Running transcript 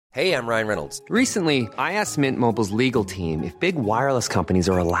Hey, I'm Ryan Reynolds. Recently, I asked Mint Mobile's legal team if big wireless companies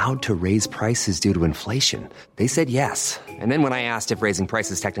are allowed to raise prices due to inflation. They said yes. And then when I asked if raising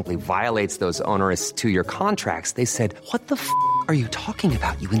prices technically violates those onerous two-year contracts, they said, "What the f*** are you talking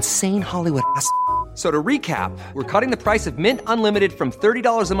about, you insane Hollywood ass?" So to recap, we're cutting the price of Mint Unlimited from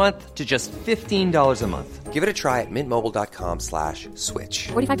 $30 a month to just $15 a month. Give it a try at mintmobile.com/switch.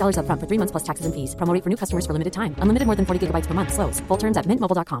 $45 up front for 3 months plus taxes and fees. Promo rate for new customers for limited time. Unlimited more than 40 gigabytes per month. Slows full terms at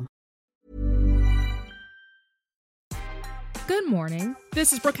mintmobile.com. Good morning.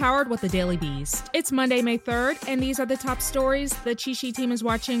 This is Brooke Howard with The Daily Beast. It's Monday, May 3rd, and these are the top stories the Chi-Chi team is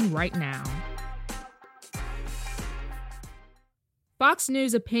watching right now. Fox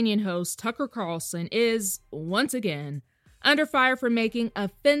News opinion host Tucker Carlson is, once again, under fire for making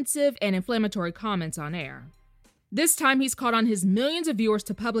offensive and inflammatory comments on air. This time he's called on his millions of viewers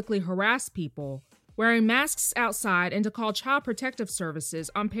to publicly harass people wearing masks outside and to call Child Protective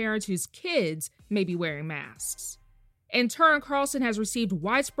Services on parents whose kids may be wearing masks. In turn, Carlson has received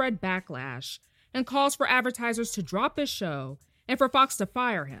widespread backlash and calls for advertisers to drop his show and for Fox to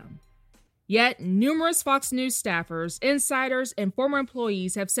fire him. Yet, numerous Fox News staffers, insiders, and former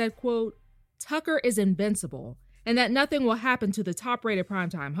employees have said, quote, Tucker is invincible and that nothing will happen to the top-rated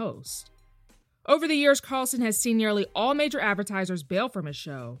primetime host. Over the years, Carlson has seen nearly all major advertisers bail from his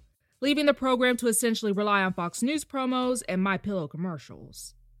show, leaving the program to essentially rely on Fox News promos and MyPillow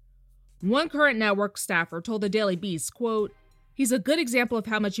commercials. One current network staffer told the Daily Beast, quote, he's a good example of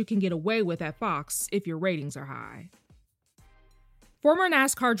how much you can get away with at Fox if your ratings are high. Former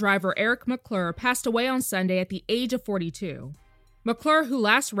NASCAR driver Eric McClure passed away on Sunday at the age of 42. McClure, who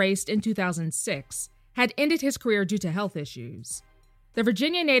last raced in 2006, had ended his career due to health issues. The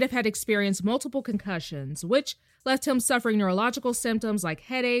Virginia native had experienced multiple concussions, which left him suffering neurological symptoms like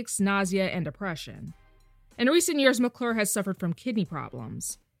headaches, nausea, and depression. In recent years, McClure has suffered from kidney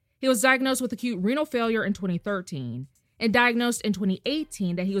problems. He was diagnosed with acute renal failure in 2013 and diagnosed in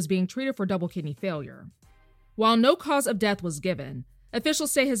 2018 that he was being treated for double kidney failure. While no cause of death was given,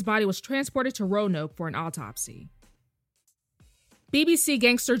 officials say his body was transported to Roanoke for an autopsy. BBC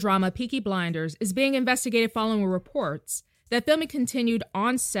gangster drama Peaky Blinders is being investigated following reports that filming continued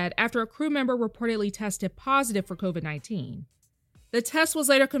on set after a crew member reportedly tested positive for COVID-19. The test was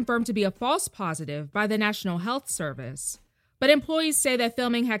later confirmed to be a false positive by the National Health Service, but employees say that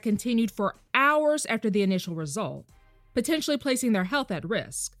filming had continued for hours after the initial result, potentially placing their health at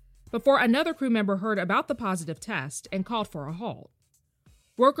risk, before another crew member heard about the positive test and called for a halt.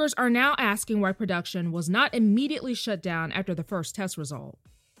 Workers are now asking why production was not immediately shut down after the first test result.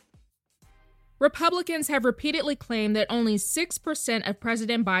 Republicans have repeatedly claimed that only 6% of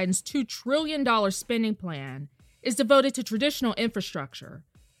President Biden's $2 trillion spending plan is devoted to traditional infrastructure,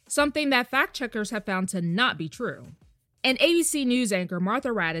 something that fact-checkers have found to not be true. And ABC News anchor Martha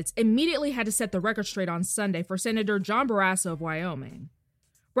Raddatz immediately had to set the record straight on Sunday for Senator John Barrasso of Wyoming.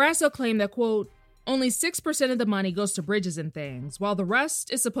 Barrasso claimed that, quote, only 6% of the money goes to bridges and things, while the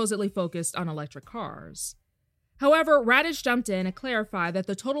rest is supposedly focused on electric cars. However, Raddatz jumped in and clarified that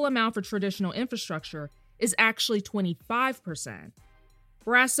the total amount for traditional infrastructure is actually 25%.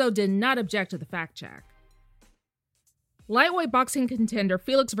 Barrasso did not object to the fact check. Lightweight boxing contender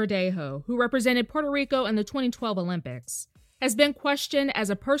Felix Verdejo, who represented Puerto Rico in the 2012 Olympics, has been questioned as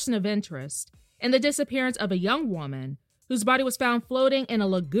a person of interest in the disappearance of a young woman whose body was found floating in a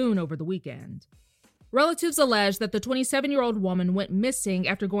lagoon over the weekend. Relatives allege that the 27-year-old woman went missing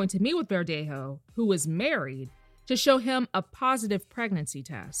after going to meet with Verdejo, who was married, to show him a positive pregnancy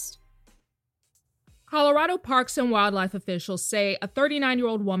test. Colorado Parks and Wildlife officials say a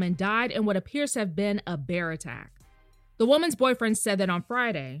 39-year-old woman died in what appears to have been a bear attack. The woman's boyfriend said that on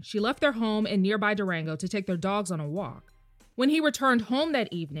Friday, she left their home in nearby Durango to take their dogs on a walk. When he returned home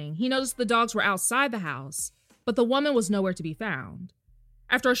that evening, he noticed the dogs were outside the house, but the woman was nowhere to be found.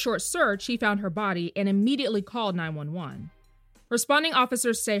 After a short search, he found her body and immediately called 911. Responding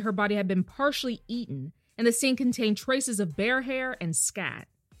officers say her body had been partially eaten and the scene contained traces of bear hair and scat.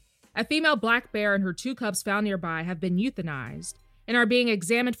 A female black bear and her 2 cubs found nearby have been euthanized and are being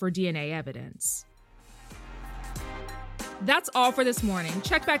examined for DNA evidence. That's all for this morning.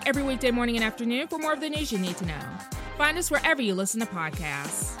 Check back every weekday morning and afternoon for more of the news you need to know. Find us wherever you listen to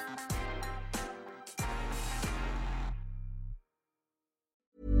podcasts.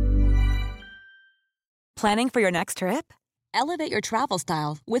 Planning for your next trip? Elevate your travel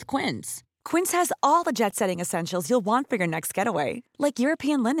style with Quince. Quince has all the jet-setting essentials you'll want for your next getaway, like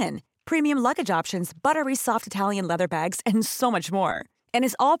European linen, premium luggage options, buttery soft Italian leather bags, and so much more. And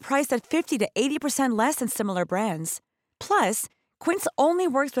is all priced at 50 to 80% less than similar brands. Plus, Quince only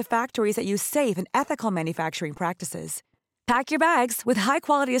works with factories that use safe and ethical manufacturing practices. Pack your bags with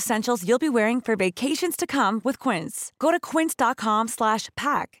high-quality essentials you'll be wearing for vacations to come with Quince. Go to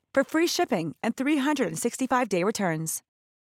quince.com/pack for free shipping and 365-day returns.